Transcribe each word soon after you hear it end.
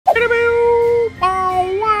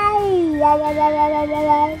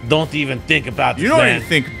Don't even think about this, You don't man. even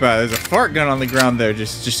think about it. There's a fart gun on the ground there.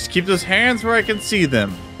 Just keep those hands where I can see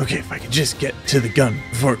them. Okay, if I can just get to the gun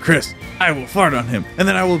before Chris, I will fart on him, and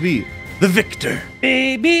then I will be the victor.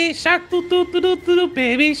 Baby shark, doo doo doo doo doo,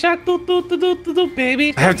 baby shark, doo doo doo doo doo,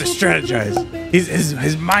 baby. I have to strategize.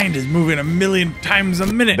 His mind is moving 1,000,000 times a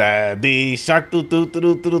minute. Baby shark, doo doo doo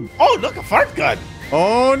doo doo. Oh, look, a fart gun.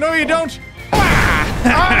 Oh, no, you don't.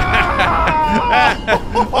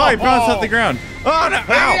 Oh, he bounced off the ground. Oh, no. Ow.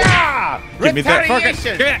 Yeah! Give me that fart gun.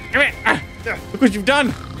 Retaliation. Give it. Give it. Look what you've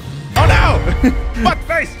done. Oh, no. Butt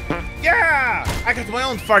face! Yeah! I got my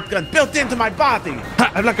own fart gun built into my body.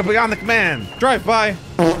 I'm like a bionic man. Drive by.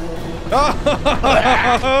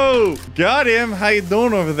 Oh, got him. How you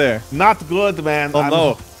doing over there? Not good, man. Oh,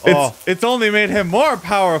 no. It's only made him more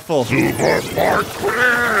powerful. Super Fart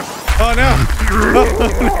Chris! Oh, no.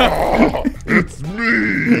 Oh, no. It's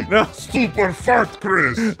me! No. Super Fart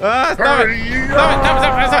Chris! Stop it.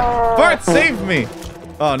 Stop. Fart saved me.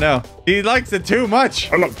 Oh, no. He likes it too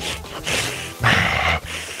much. I love...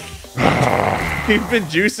 You've been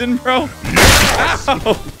juicing, bro?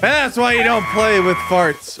 Ow. And that's why you don't play with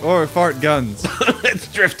farts or fart guns. It's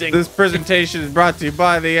drifting. This presentation is brought to you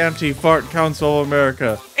by the Anti-Fart Council of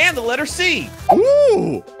America. And the letter C.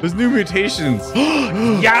 Ooh! There's new mutations.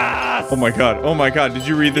 Yes! Oh my god. Oh my god. Did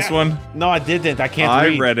you read this one? No, I didn't. I can't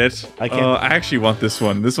read. I read it. I can't. I actually want this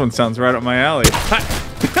one. This one sounds right up my alley.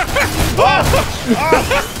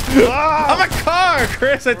 I'm a car,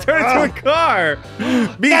 Chris. I turned into a car.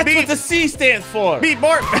 Beep, That's beep. what the C stands for. Beep,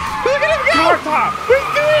 more. Look at him go. Car top.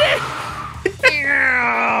 We're doing it.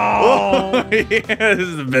 Oh. Oh, yeah, this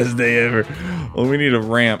is the best day ever. Oh, we need a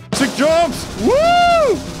ramp. Sick jumps. Woo!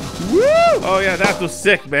 Woo! Oh, yeah, that was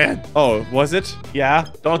sick, man. Oh, was it? Yeah.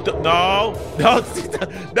 Don't. No. No.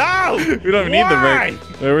 No. We don't even need the wreck.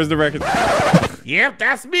 Where's the record? Yep,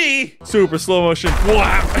 that's me. Super slow motion.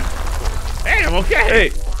 Wow. Hey, I'm okay.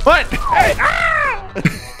 Hey, what? Hey. Ah!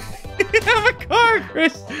 You have a car,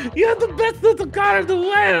 Chris. You have the best little car in the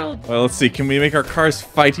world. Well, let's see. Can we make our cars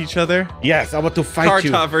fight each other? Yes, I want to fight you.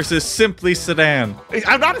 Car Top versus Simply Sedan.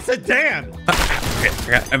 I'm not a sedan. I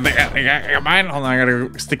got mine. Hold on, I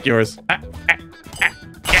gotta stick yours.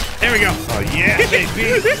 There we go. Oh, yeah,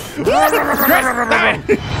 baby. Chris, too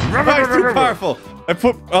powerful. I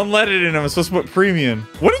put unleaded in them. I'm supposed to put premium.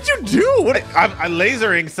 What did you do? What? I'm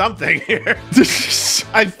lasering something here.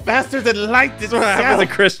 I'm faster than light. This is what happens when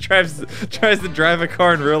Chris tries to drive a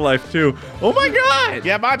car in real life too. Oh my god!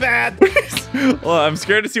 Yeah, my bad. Well, I'm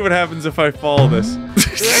scared to see what happens if I follow this.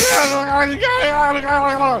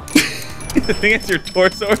 I think it's your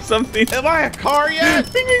torso or something. Am I a car yet?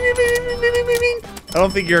 I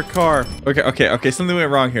don't think you're a car. Okay. Something went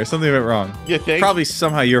wrong here. Something went wrong. You think? Probably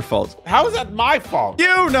somehow your fault. How is that my fault?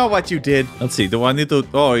 You know what you did. Let's see. Do I need to?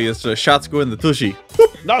 Oh, yes. Shots go in the tushy.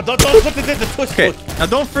 No, don't put it in the tush. Okay. Now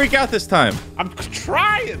don't freak out this time. I'm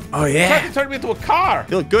trying. Oh yeah. Trying to turn me into a car.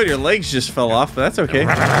 You look good. Your legs just fell off, but that's okay.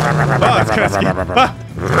 Oh, it's kind of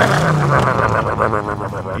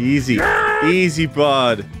scary. Easy,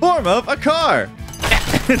 bud. Form of a car.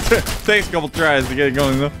 Takes a couple tries to get it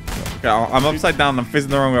going though. Okay, I'm upside down. I'm facing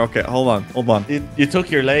the wrong way. Okay, hold on. You took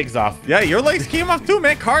your legs off. Yeah, your legs came off too,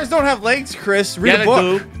 man. Cars don't have legs, Chris. Read a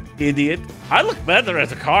book. Do, idiot. I look better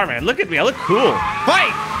as a car, man. Look at me. I look cool.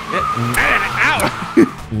 Fight! Ow!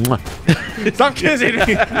 Stop kissing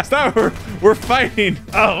me. Stop. We're fighting.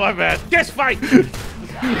 Oh, my bad. Just fight. Can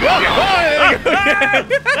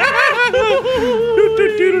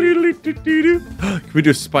we do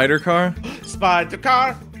a spider car? Spider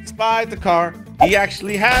car. Spider car. He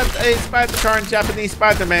actually has a spider car in Japanese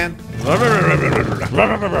Spider-Man. Like,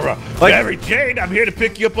 Mary Jane, I'm here to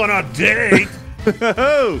pick you up on a date.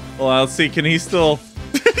 well, I'll see. Can he still?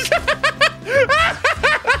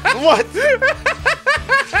 What?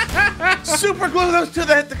 Super glue those to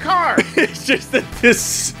the car. It's just that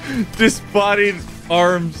disbodied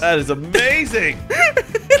arms. That is amazing.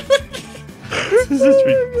 This is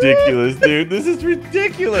ridiculous, dude. This is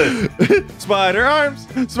ridiculous. Spider arms.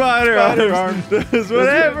 Spider arms. Does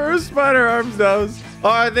whatever spider arms does.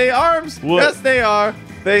 Are they arms? What? Yes, they are.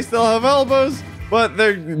 They still have elbows, but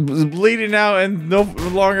they're bleeding out and no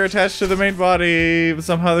longer attached to the main body. But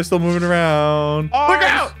somehow they're still moving around. Arms. Look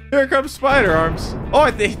out! Here comes spider arms. Oh,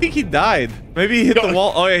 I think he died. Maybe he hit the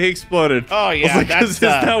wall. Oh yeah, he exploded. Oh yeah, like, that's it's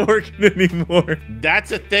not working anymore.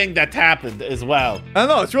 That's a thing that happened as well. I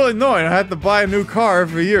know, it's really annoying. I have to buy a new car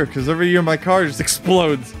every year because every year my car just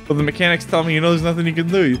explodes. But the mechanics tell me, there's nothing you can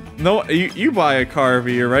do. No, you buy a car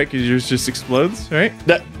every year, right? Because yours just explodes, right?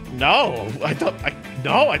 No, I don't.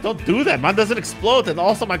 No, I don't do that. Mine doesn't explode, and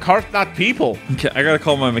also my car's not people. Okay, I gotta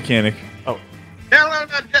call my mechanic. Oh.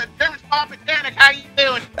 car mechanic. How you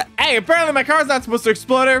doing? Hey, apparently my car's not supposed to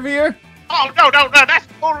explode every year. Oh, no. That's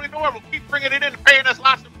totally normal. Keep bringing it in and paying us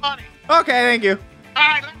lots of money. Okay, thank you. All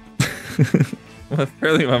right. Well,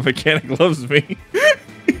 apparently my mechanic loves me.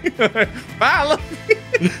 Bye, love me.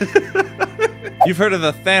 You've heard of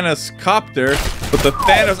the Thanos copter, but the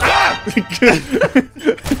Thanos... Ah!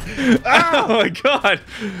 Oh my god!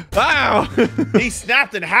 Wow! He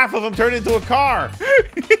snapped and half of them turned into a car.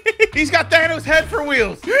 He's got Thanos' head for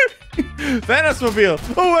wheels. Thanos mobile,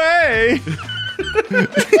 away!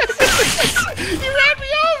 You ran me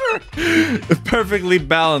over. Perfectly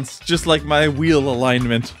balanced, just like my wheel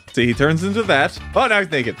alignment. See, he turns into that. Oh, now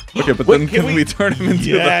he's naked. Okay, but then can we turn him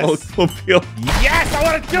into the Hulkmobile? Yes, I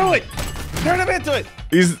want to do it. Turn him into it.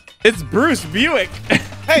 It's Bruce Buick.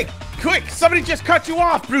 Hey, quick! Somebody just cut you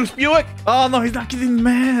off, Bruce Buick. Oh no, he's not getting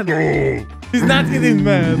mad. He's not getting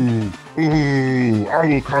mad. Ooh, I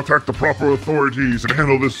will contact the proper authorities and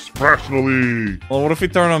handle this rationally. Well, what if we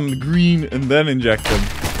turn him green and then inject him?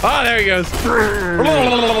 Oh, there he goes.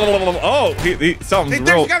 Oh, something's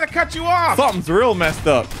real. He's gotta cut you off. Something's real messed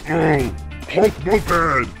up. Oh, Hulk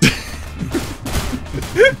moped.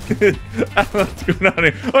 I don't know what's going on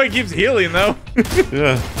here. Oh, he keeps healing though.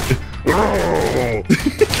 Yeah. Oh.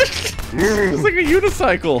 It's like a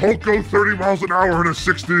unicycle. Hulk goes 30 miles an hour in a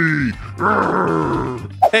 60.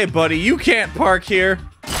 Hey, buddy, you can't park here.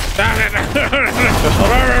 Excuse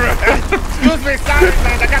me, sorry,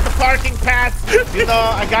 man. I got the parking pass. You know,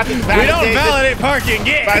 I got this validated. We don't validate parking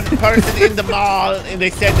yet. By the person in the mall, and they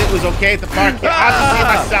said it was okay to park here. I'll just see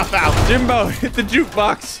myself out. Jimbo, hit the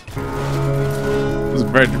jukebox. This is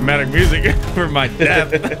very dramatic music for my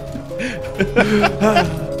death.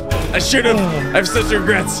 I should have. I have such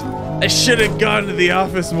regrets. I should have gone to the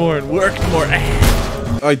office more and worked more.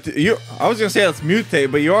 I was gonna say let's mutate,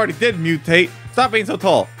 but you already did mutate. Stop being so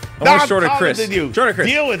tall. I'm shorter, Chris. Than you. Shorter, Chris.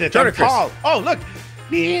 Deal with it. Shorter, I'm Chris. tall. Oh, look.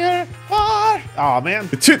 Here, far. Oh, man.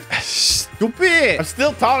 Stupid. I'm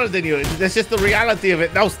still taller than you. That's just the reality of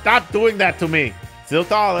it. No, stop doing that to me. Still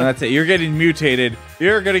taller. And that's it. You're getting mutated.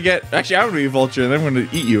 You're gonna get. Actually, I'm gonna be a vulture, and then I'm gonna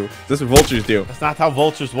eat you. That's what vultures do. That's not how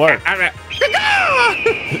vultures work. And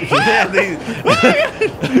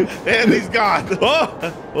he's gone.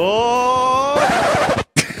 Oh.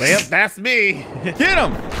 Well, that's me. Get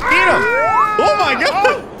him! Eat him! Oh my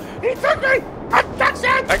god! He took me! I'm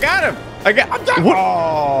touching! I got him! I'm done!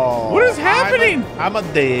 What is happening? I'm a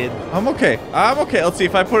dead. I'm okay. I'm okay. Let's see.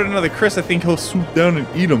 If I put another Chris, I think he'll swoop down and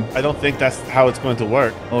eat him. I don't think that's how it's going to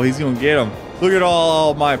work. Oh, he's gonna get him. Look at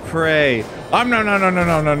all my prey. No.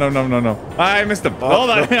 I missed him. Hold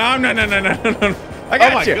on. No. I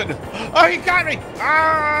got you. Goodness. Oh, he got me!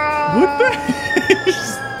 Ah! What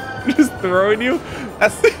the? Just throwing you?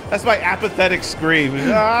 That's my apathetic scream.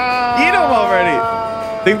 Ah! Eat him already!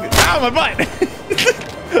 Ow, my butt!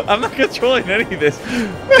 I'm not controlling any of this.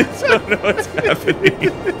 I don't know what's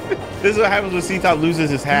happening. This is what happens when Ctop loses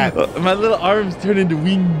his hat. My little arms turn into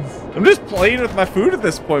wings. I'm just playing with my food at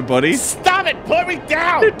this point, buddy. Stop it! Put me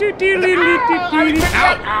down! Ow!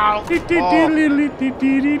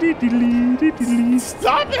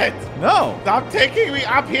 Stop it! No. Stop taking me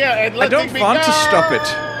up here and letting me go! I don't want to stop it.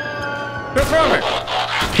 Go from it.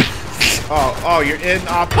 Oh, you're in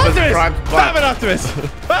Optimus Prime's butt. Stop it, Optimus!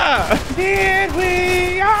 Ah. Here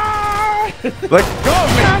we are! Let go of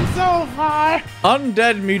me! I'm so far!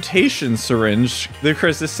 Undead mutation syringe.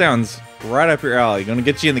 Chris, this sounds right up your alley. Gonna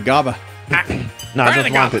get you in the gaba. No, I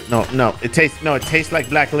don't want it. No. It tastes like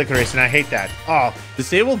black licorice, and I hate that. Oh.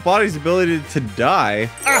 Disabled body's ability to die.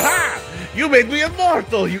 Aha! You made me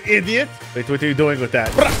immortal, you idiot! Wait, what are you doing with that?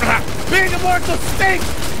 Being immortal stinks!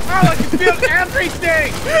 Oh, I can feel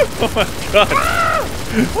everything! Oh my god.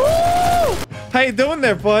 Ah! How you doing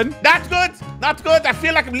there, bud? Not good! Not good! I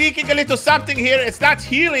feel like I'm leaking a little something here. It's not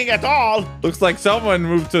healing at all. Looks like someone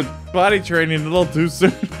moved to body training a little too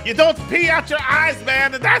soon. You don't pee out your eyes,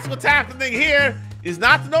 man, and that's what's happening here. It's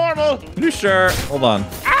not normal. You sure? Hold on.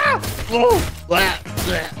 Ah! Oh.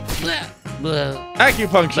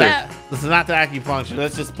 Acupuncture. This is not the acupuncture.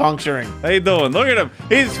 That's just puncturing. How you doing? Look at him.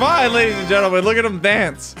 He's fine, ladies and gentlemen. Look at him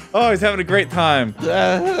dance. Oh, he's having a great time. Look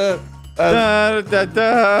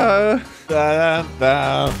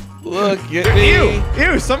at me.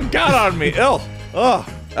 Ew, some got on me. Ew. Oh,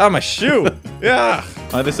 my shoe. Yeah.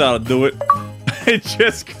 This ought to do it. I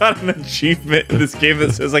just got an achievement in this game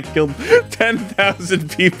that says I killed 10,000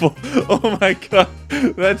 people. Oh my god.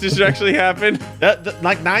 That just actually happened.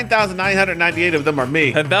 Like 9,998 of them are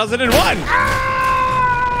me. 10,001.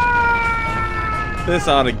 This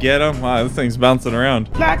ought to get him. Wow, this thing's bouncing around.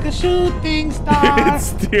 Like a shooting star.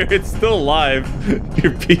 It's still alive.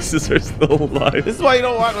 Your pieces are still alive. This is why you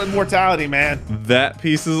don't want immortality, man. That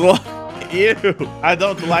piece is alive. Ew. I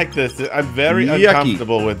don't like this. I'm very Yucky.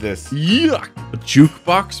 uncomfortable with this. Yuck. A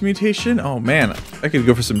jukebox mutation? Oh man, I could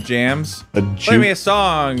go for some jams. Play me a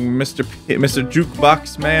song, Mr.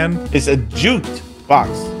 Jukebox Man. It's a juked box.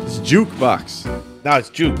 It's jukebox. No, it's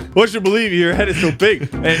juke. What you believe your head is so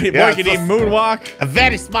big and Yeah, boy can even moonwalk? I'm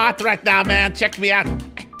very smart right now, man. Check me out.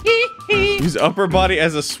 Use upper body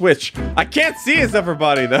as a switch. I can't see his upper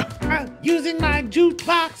body though. Using my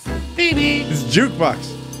jukebox, baby. It's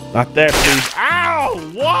jukebox. Not there, please.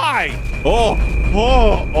 Ow! Why? Oh.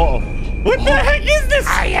 What the heck is this?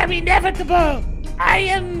 I am inevitable. I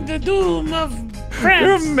am the doom of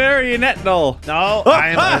France. You're a marionette doll. No, I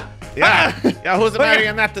am. Yeah. Who's the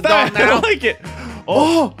marionette doll I now? don't like it.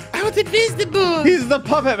 Oh, I was invisible. he's the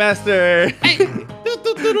puppet master.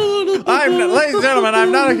 Ladies and gentlemen,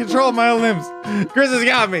 I'm not in control of my own limbs. Chris has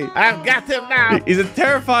got me. I've got him now. He's a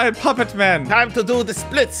terrified puppet man. Time to do the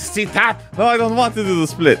splits, Ctop. No, I don't want to do the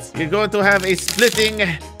splits. You're going to have a splitting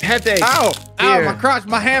headache. Ow! Ow, Here. my crotch,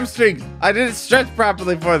 my hamstring. I didn't stretch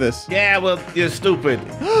properly for this. Yeah, well, you're stupid.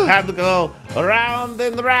 Have to go around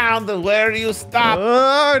and around, and where do you stop?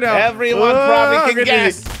 Oh, no. Everyone probably can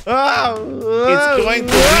guess. It's going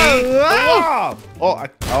to be the wall.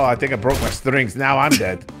 I think I broke my strings. Now I'm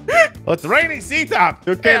dead. Oh, it's raining, Ctop.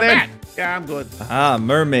 Okay, then. Matt. Yeah, I'm good. Ah,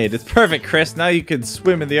 mermaid. It's perfect, Chris. Now you can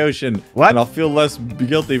swim in the ocean. What? And I'll feel less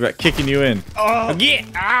guilty about kicking you in. Oh, Yeah.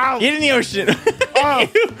 ow. Get in the ocean. Oh.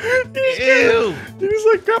 Ew. You just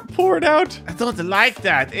like got poured out. I don't like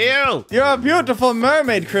that. Ew. You're a beautiful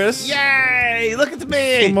mermaid, Chris. Yay, look at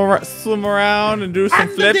me. Swim around and do some I'm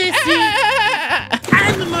the flips. Dizzy.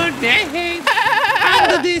 I'm the mermaid.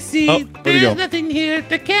 I'm the Dizzy. Oh, where'd he There's go? nothing here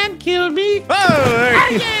that can kill me. Oh,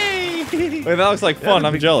 there you go. Yay. Wait, that looks like fun.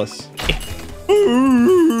 I'm jealous.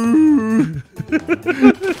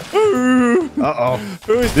 Uh-oh.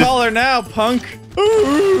 Who's taller now, punk?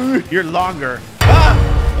 You're longer.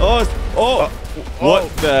 What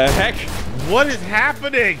the heck? What is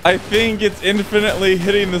happening? I think it's infinitely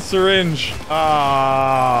hitting the syringe.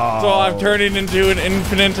 Oh. So I'm turning into an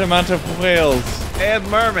infinite amount of whales. And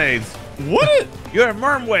mermaids. What? You're a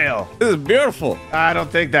merm whale. This is beautiful. I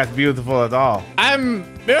don't think that's beautiful at all. I'm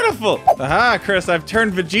beautiful. Aha, Chris, I've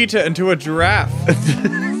turned Vegeta into a giraffe.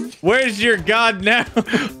 Where's your god now?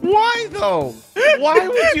 Why though? Why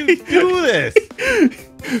would you do this?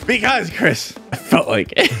 Because, Chris, I felt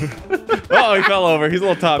like it. Oh, he fell over. He's a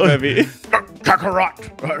little top heavy.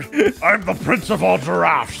 Kakarot, I'm the prince of all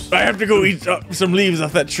giraffes. I have to go eat some leaves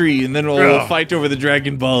off that tree, and then we'll fight over the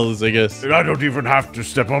Dragon Balls, I guess. And I don't even have to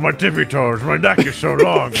step on my tippy toes. My neck is so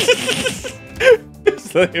long.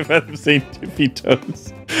 It's like if I'm saying tippy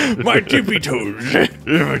toes. My tippy toes. Yeah,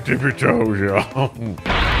 my tippy toes, yeah.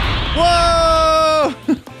 Whoa!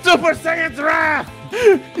 Super Saiyan giraffe!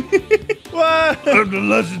 What? I'm the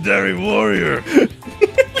legendary warrior.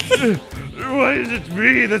 Why is it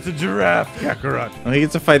me that's a giraffe, Kakarot? Oh, he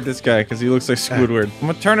gets to fight this guy because he looks like Squidward. I'm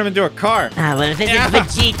gonna turn him into a car. Ah, well, if it's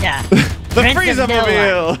Vegeta, The Prince of no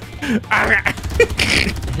Frieza-mobile!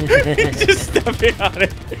 Just stepping on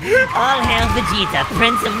it. all hail Vegeta,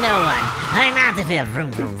 Prince of no one. I'm out of here.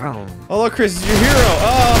 Vroom, vroom, vroom. Oh, look, Chris is your hero.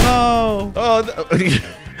 Oh, Oh, no.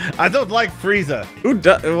 I don't like Frieza no. Who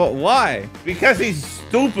does? Well, why? because he's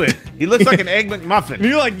stupid. He looks like an Egg McMuffin.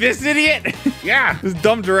 You like this idiot? Yeah. This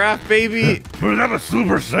dumb giraffe baby. But I'm a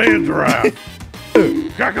Super Saiyan giraffe.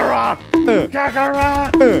 Kakarot!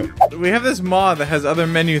 Kakarot. We have this mod that has other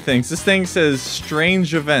menu things. This thing says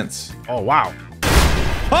strange events. Oh, wow.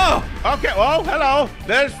 Oh! Okay, well, hello.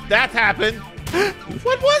 That happened.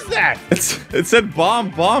 What was that? It said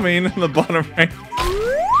bombing on the bottom right.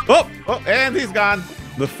 Oh! Oh, and he's gone.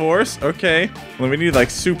 The Force? Okay. Well, we need like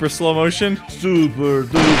super slow motion. Super Force!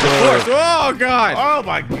 duper. Oh, God! Oh,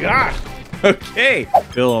 my gosh. Okay.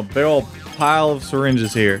 Fill a big old pile of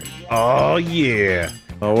syringes here. Oh, yeah.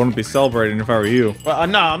 I wouldn't be celebrating if I were you. Well,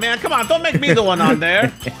 no, man, come on. Don't make me the one on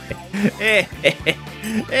there. And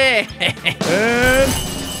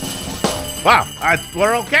Wow,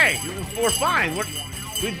 we're okay. We're fine.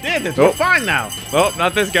 We did it. We're Oh. fine now. oh,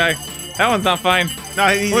 not this guy. That one's not fine. No,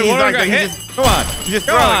 he's Wait, what like got he's hit? just Come on. he's just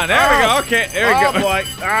Come throwing. on. There we go. Okay, there we Oh go. boy.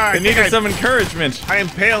 All right. I needed some encouragement. I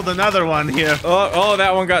impaled another one here. Oh,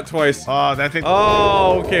 that one got twice. Oh, that thing.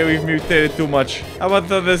 Oh, okay, we've mutated too much. How about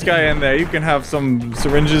throw this guy in there? You can have some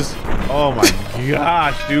syringes. Oh my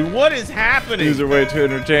gosh, dude. What is happening? These are way too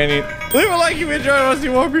entertaining. Leave a like if you enjoyed us. See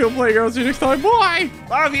more people playing. I'll see you next time. Bye.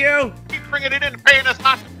 Love you. Keep bringing it in and paying us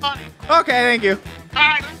lots of money. Okay, thank you. All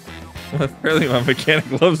right. Apparently my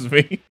mechanic loves me.